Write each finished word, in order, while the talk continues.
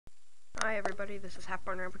Hi everybody, this is Half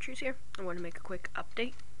Barn Rabbitry here. I want to make a quick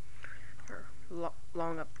update, or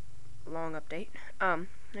long update.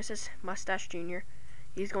 This is Mustache Jr.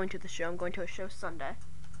 He's going to the show. I'm going to a show Sunday.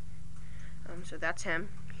 So that's him.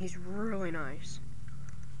 He's really nice.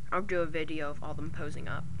 I'll do a video of all them posing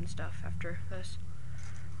up and stuff after this.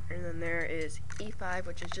 And then there is E5,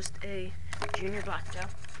 which is just a junior black dough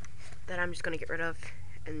that I'm just going to get rid of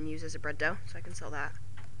and use as a bread dough so I can sell that.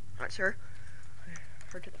 Alright, sir.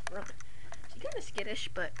 Her to the front. She's kind of skittish,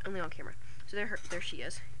 but only on camera. So there she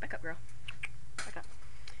is. Back up, girl. Back up.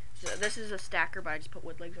 So this is a stacker, but I just put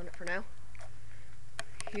wood legs on it for now.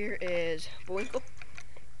 Here is Bullwinkle.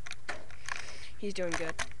 He's doing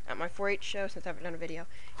good. At my 4-H show, since I haven't done a video,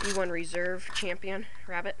 he won Reserve Champion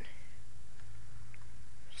Rabbit.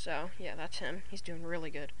 So yeah, that's him. He's doing really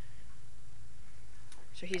good.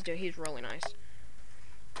 So he's really nice.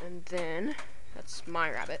 And then that's my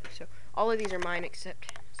rabbit. So all of these are mine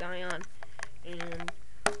except Zion and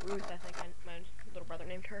Ruth. I think my little brother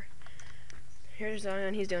named her. Here's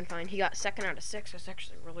Zion. He's doing fine. He got 2nd out of 6. That's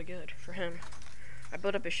actually really good for him. I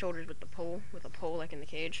built up his shoulders with a pole like in the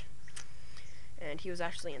cage. And he was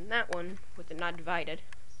actually in that one with it not divided.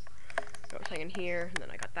 So I was hanging here, and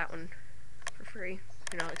then I got that one for free.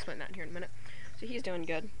 And I'll explain that here in a minute. So he's doing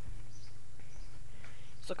good.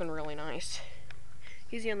 He's looking really nice.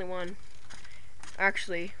 He's the only one.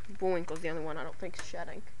 Actually, Bullwinkle's the only one I don't think's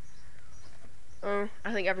shedding. I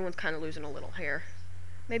think everyone's kind of losing a little hair.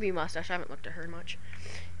 Maybe Mustache. I haven't looked at her much.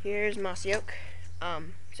 Here's Mossy Oak.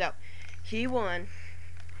 So he won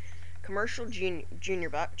commercial junior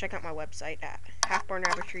buck. Check out my website at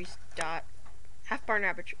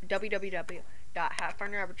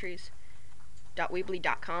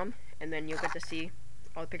www.halfbarnrabbitries.weebly.com, and then you'll get to see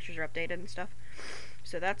all the pictures are updated and stuff.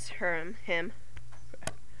 So that's him.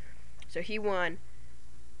 So he won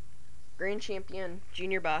Grand Champion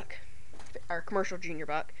Junior Buck, or Commercial Junior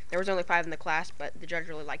Buck. There was only 5 in the class, but the judge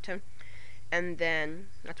really liked him. And then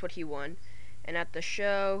that's what he won. And at the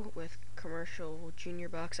show with Commercial Junior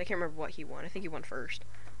Bucks, I can't remember what he won. I think he won first.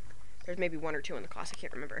 There's maybe 1 or 2 in the class. I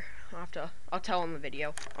can't remember. I'll tell on the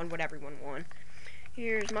video on what everyone won.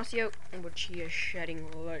 Here's Mossy Oak, which he is shedding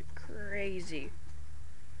like crazy.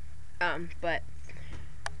 But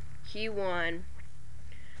he won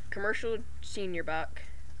Commercial Senior Buck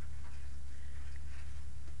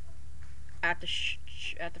at the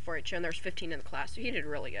 4-H show, and there's 15 in the class, so he did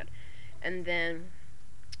really good. And then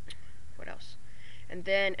what else? And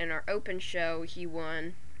then in our open show, he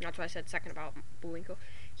won. That's why I said 2nd about Bullwinkle.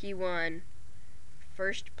 He won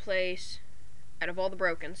 1st place out of all the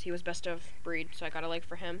brokens. He was best of breed, so I got a leg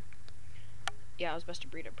for him. Yeah, I was best of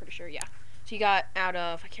breed. I'm pretty sure. Yeah. So he got out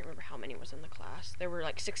of, I can't remember how many was in the class. There were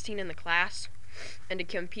like 16 in the class, and to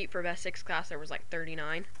compete for best 6 class, there was like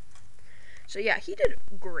 39. So yeah, he did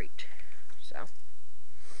great. So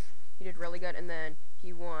he did really good, and then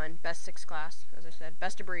he won best 6 class, as I said,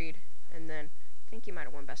 best of breed, and then I think he might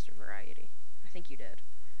have won best of variety. I think you did.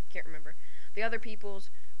 Can't remember. The other people's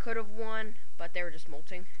could have won, but they were just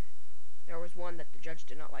molting. There was one that the judge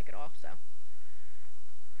did not like at all. So,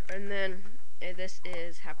 and then this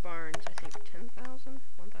is Half Barn's, I think 10,000,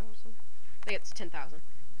 1,000. I think it's 10,000.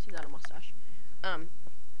 He's got a mustache.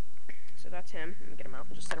 So that's him. Let me get him out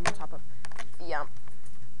and just set him on top of the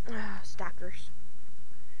stackers.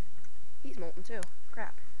 He's molten too.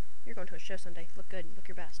 Crap. You're going to a show Sunday. Look good. Look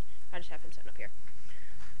your best. I just have him sitting up here.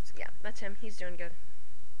 So yeah, that's him. He's doing good.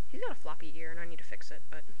 He's got a floppy ear, and I need to fix it.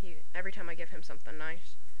 But every time I give him something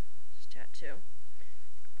nice, his tattoo.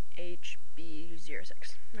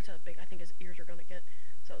 HB06. That's how big I think his ears are gonna get.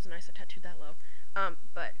 So it was nice I tattooed that low.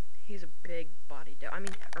 But he's a big body doe.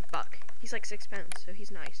 Or buck. He's like 6 pounds, so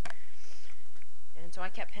he's nice. And so I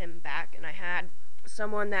kept him back, and I had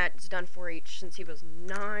someone that's done 4-H since he was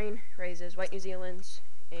 9, raises white New Zealands,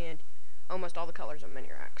 and almost all the colors of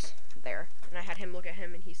Minirax there. And I had him look at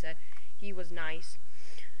him, and he said he was nice.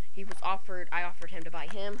 I offered him to buy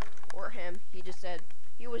him or him. He just said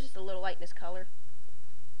he was just a little light in his color,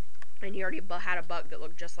 and he already had a buck that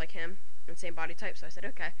looked just like him and same body type. So I said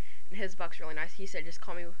okay, and his buck's really nice. He said just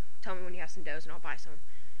tell me when you have some does, and I'll buy some,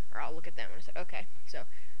 or I'll look at them. And I said okay. So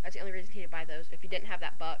that's the only reason he didn't buy those. If he didn't have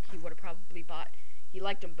that buck, he would have probably bought. He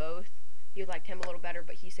liked them both. He liked him a little better,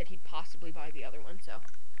 but he said he'd possibly buy the other one. So,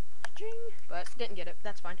 but didn't get it.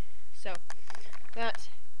 That's fine. So that's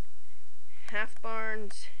Half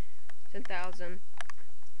Barn's 10,000.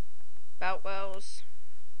 Boutwell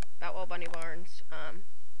Bunny Barnes.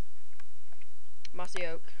 Mossy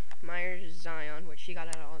Oak. Myers Zion, which she got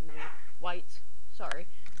out on the whites. Sorry.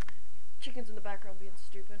 Chickens in the background being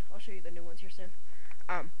stupid. I'll show you the new ones here soon.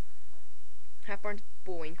 Half Barn's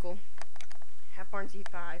Bullwinkle. Half Barn's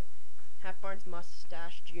E5. Half Barnes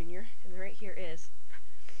Mustache Junior. And right here is,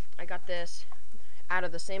 I got this out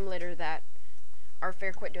of the same litter that our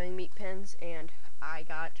fair quit doing meat pens, and I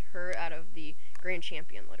got her out of the Grand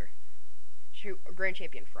Champion litter. Grand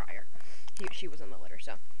Champion Fryer. She was in the litter,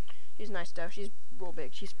 so she's a nice doe. She's real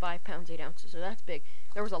big. She's 5 pounds 8 ounces, so that's big.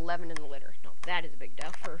 There was 11 in the litter. No, that is a big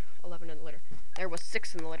doe for 11 in the litter. There was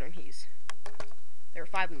 6 in the litter, and there were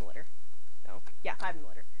 5 in the litter. No, yeah, 5 in the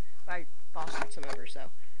litter. I bossed some over,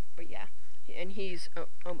 so, but yeah, and he's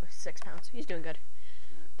almost 6 pounds. He's doing good.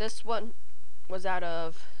 This one was out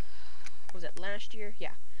of, was it last year?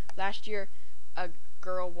 Yeah, last year a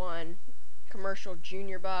girl won commercial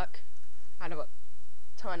junior buck out of a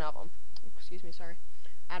ton of them. Excuse me, sorry.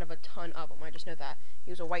 Out of a ton of them. I just know that.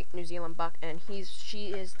 He was a white New Zealand buck, and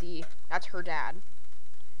that's her dad,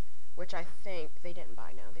 which I think they didn't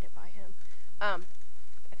buy. No, they didn't buy him.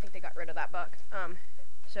 I think they got rid of that buck.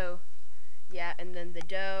 So, yeah, and then the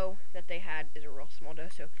doe that they had is a real small doe,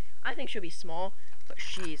 so I think she'll be small, but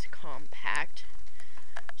she's compact.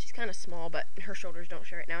 She's kind of small, but her shoulders don't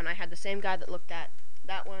show right now, and I had the same guy that looked at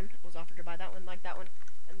that one, was offered to buy that one, like that one,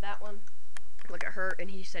 and that one. Look at her,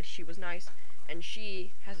 and he said she was nice, and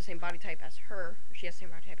she has the same body type as her. She has the same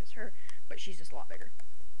body type as her, but she's just a lot bigger.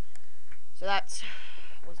 So that's,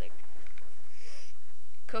 what was it?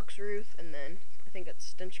 Cook's Ruth, and then I think it's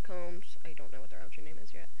Stinchcombs. I don't know what their outro name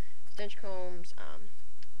is yet. Stinchcombs.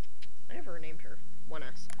 I never named her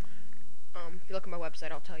 1S. If you look at my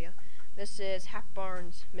website, I'll tell you. This is Half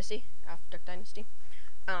Barnes Missy out of Duck Dynasty.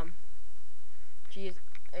 She is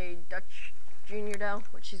a Dutch junior doe,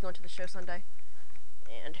 which she's going to the show Sunday.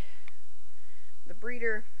 And the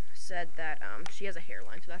breeder said that she has a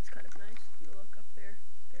hairline, so that's kind of nice. If you look up there,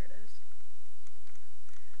 there it is.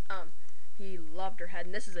 He loved her head,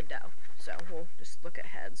 and this is a doe, so we'll just look at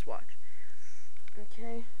heads. Watch.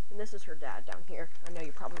 Okay, and this is her dad down here. I know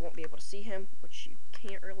you probably won't be able to see him, which you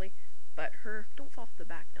can't really, but don't fall off the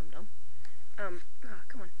back, dum-dum.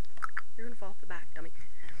 Come on. You're gonna fall off the back, dummy.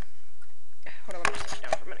 Hold on, let me just sit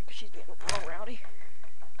down for a minute, because she's being real rowdy.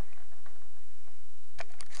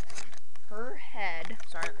 Her head,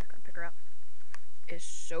 sorry, I'm gonna pick her up, is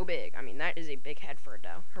so big. I mean, that is a big head for a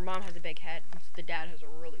doe. Her mom has a big head. The dad has a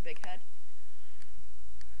really big head.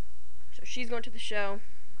 So she's going to the show.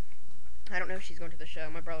 I don't know if she's going to the show.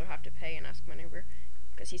 My brother will have to pay and ask my neighbor,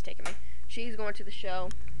 because he's taking me. She's going to the show.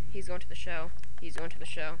 He's going to the show. He's going to the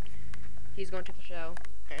show. He's going to the show.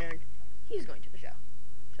 And he's going to the show.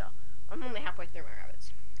 So, I'm only halfway through my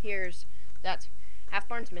rabbits. That's Half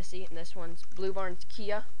Barnes Missy, and this one's Blue Barnes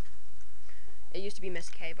Kia. It used to be Miss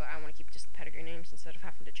K, but I want to keep just the pedigree names instead of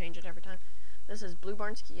having to change it every time. This is Blue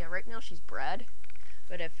Barnes Kia. Right now she's bred,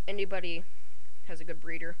 but if anybody has a good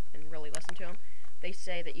breeder and really listen to them, they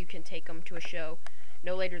say that you can take them to a show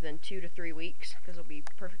no later than 2 to 3 weeks, because it'll be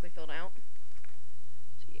perfectly filled out.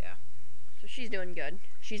 So yeah, so she's doing good.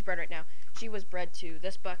 She's bred right now. She was bred to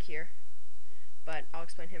this buck here, but I'll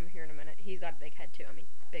explain him here in a minute. He's got a big head too. I mean,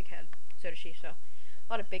 big head. So does she. So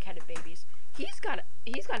a lot of big-headed babies. He's got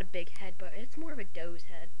a big head, but it's more of a doe's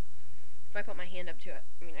head. If I put my hand up to it,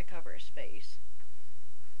 I mean, I cover his face.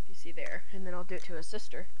 If you see there, and then I'll do it to his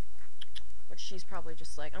sister, which she's probably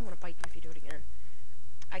just like, I'm gonna bite you if you do it again.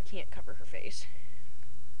 I can't cover her face,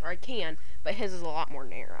 or I can, but his is a lot more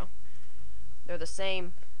narrow. They're the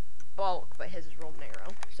same bulk, but his is real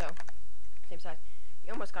narrow. So same size.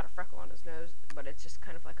 He almost got a freckle on his nose, but it's just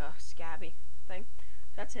kind of like a scabby thing.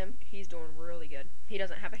 That's him. He's doing really good. He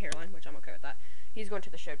doesn't have a hairline, which I'm okay with that. He's going to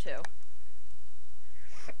the show too.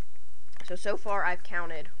 So far I've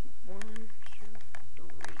counted 1, 2,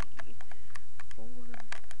 3, 4,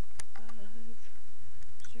 5,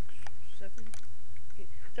 6, 7, 8.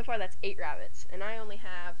 So far that's 8 rabbits, and I only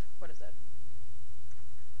have, what is it?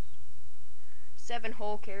 7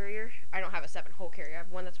 hole carriers. I don't have a 7 hole carrier. I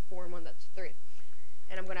have one that's 4 and one that's 3.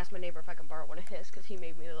 And I'm gonna ask my neighbor if I can borrow one of his, because he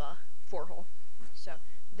made me the 4 hole. So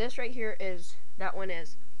this right here that one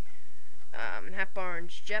is Half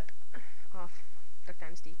Barnes Jep off Duck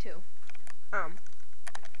Dynasty 2.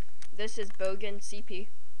 This is Bogan CP.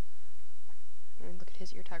 And look at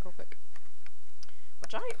his ear tag real quick,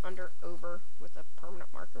 which I over with a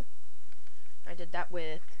permanent marker. I did that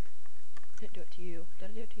with. Didn't do it to you. Did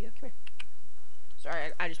I do it to you? Come here.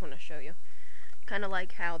 Sorry, I just want to show you. Kind of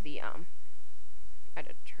like how the I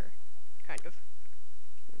did her, kind of.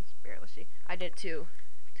 Let's barely see. I did it to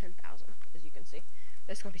 10,000, as you can see.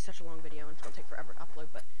 This is gonna be such a long video, and it's gonna take forever to upload.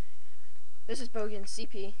 But this is Bogan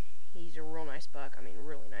CP. He's a real nice buck. I mean,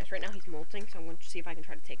 really nice. Right now he's molting, so I'm going to see if I can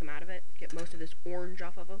try to take him out of it, get most of this orange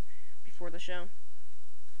off of him before the show.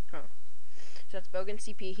 So that's Bogan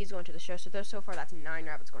CP. He's going to the show. So far that's 9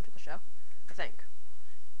 rabbits going to the show, I think.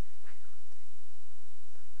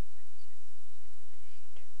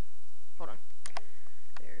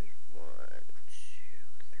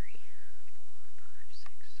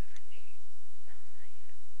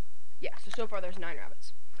 So far there's 9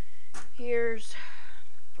 rabbits. Here's,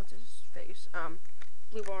 what's his face?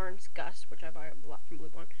 Blue Barn's Gus, which I buy a lot from Blue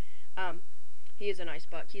Barn. He is a nice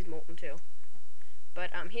buck. He's molten too.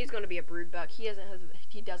 But he's going to be a brood buck. He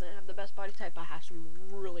doesn't have the best body type, but has some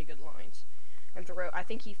really good lines. And I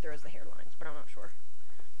think he throws the hair lines, but I'm not sure.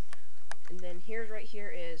 And then right here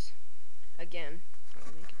is, again,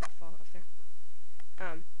 let me get that fall off there.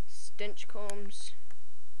 Stinchcomb's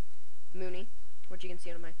Mooney, which you can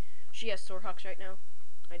see on my. She has sore hocks right now.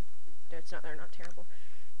 They're not terrible.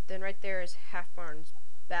 Then right there is Half Barn's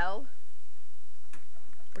Belle.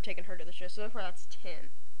 We're taking her to the show. So far that's 10.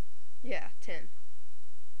 Yeah, 10.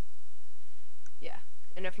 Yeah.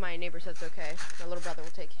 And if my neighbor says okay, my little brother will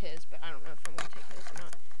take his, but I don't know if I'm going to take his or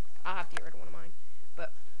not. I'll have to get rid of one of mine.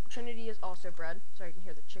 But Trinity is also bred. Sorry, you can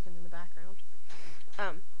hear the chickens in the background.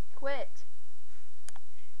 Quit.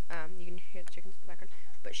 You can hear the chickens in the background.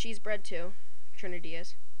 But she's bred too. Trinity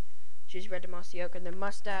is. She's bred to Mossy Oak. And then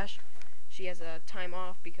Mustache, she has a time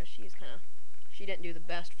off because she didn't do the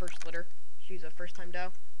best first litter. She's a first time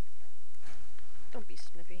doe. Don't be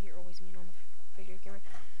snippy. You're always mean on the video camera.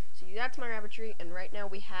 So that's my rabbitry. And right now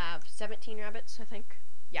we have 17 rabbits, I think.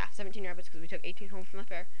 Yeah, 17 rabbits because we took 18 home from the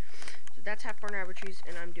fair. So that's Half Barn Rabbitries,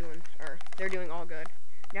 and they're doing all good.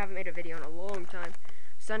 I haven't made a video in a long time.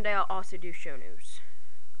 Sunday I'll also do show news.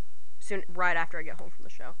 Soon, right after I get home from the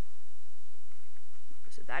show.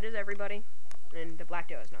 So that is everybody, and the black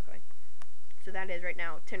doe is not going. So that is right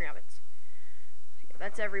now 10 rabbits. So yeah,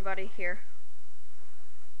 that's everybody here,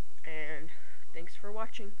 and thanks for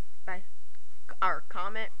watching. Bye.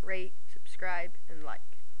 Comment, rate, subscribe, and like.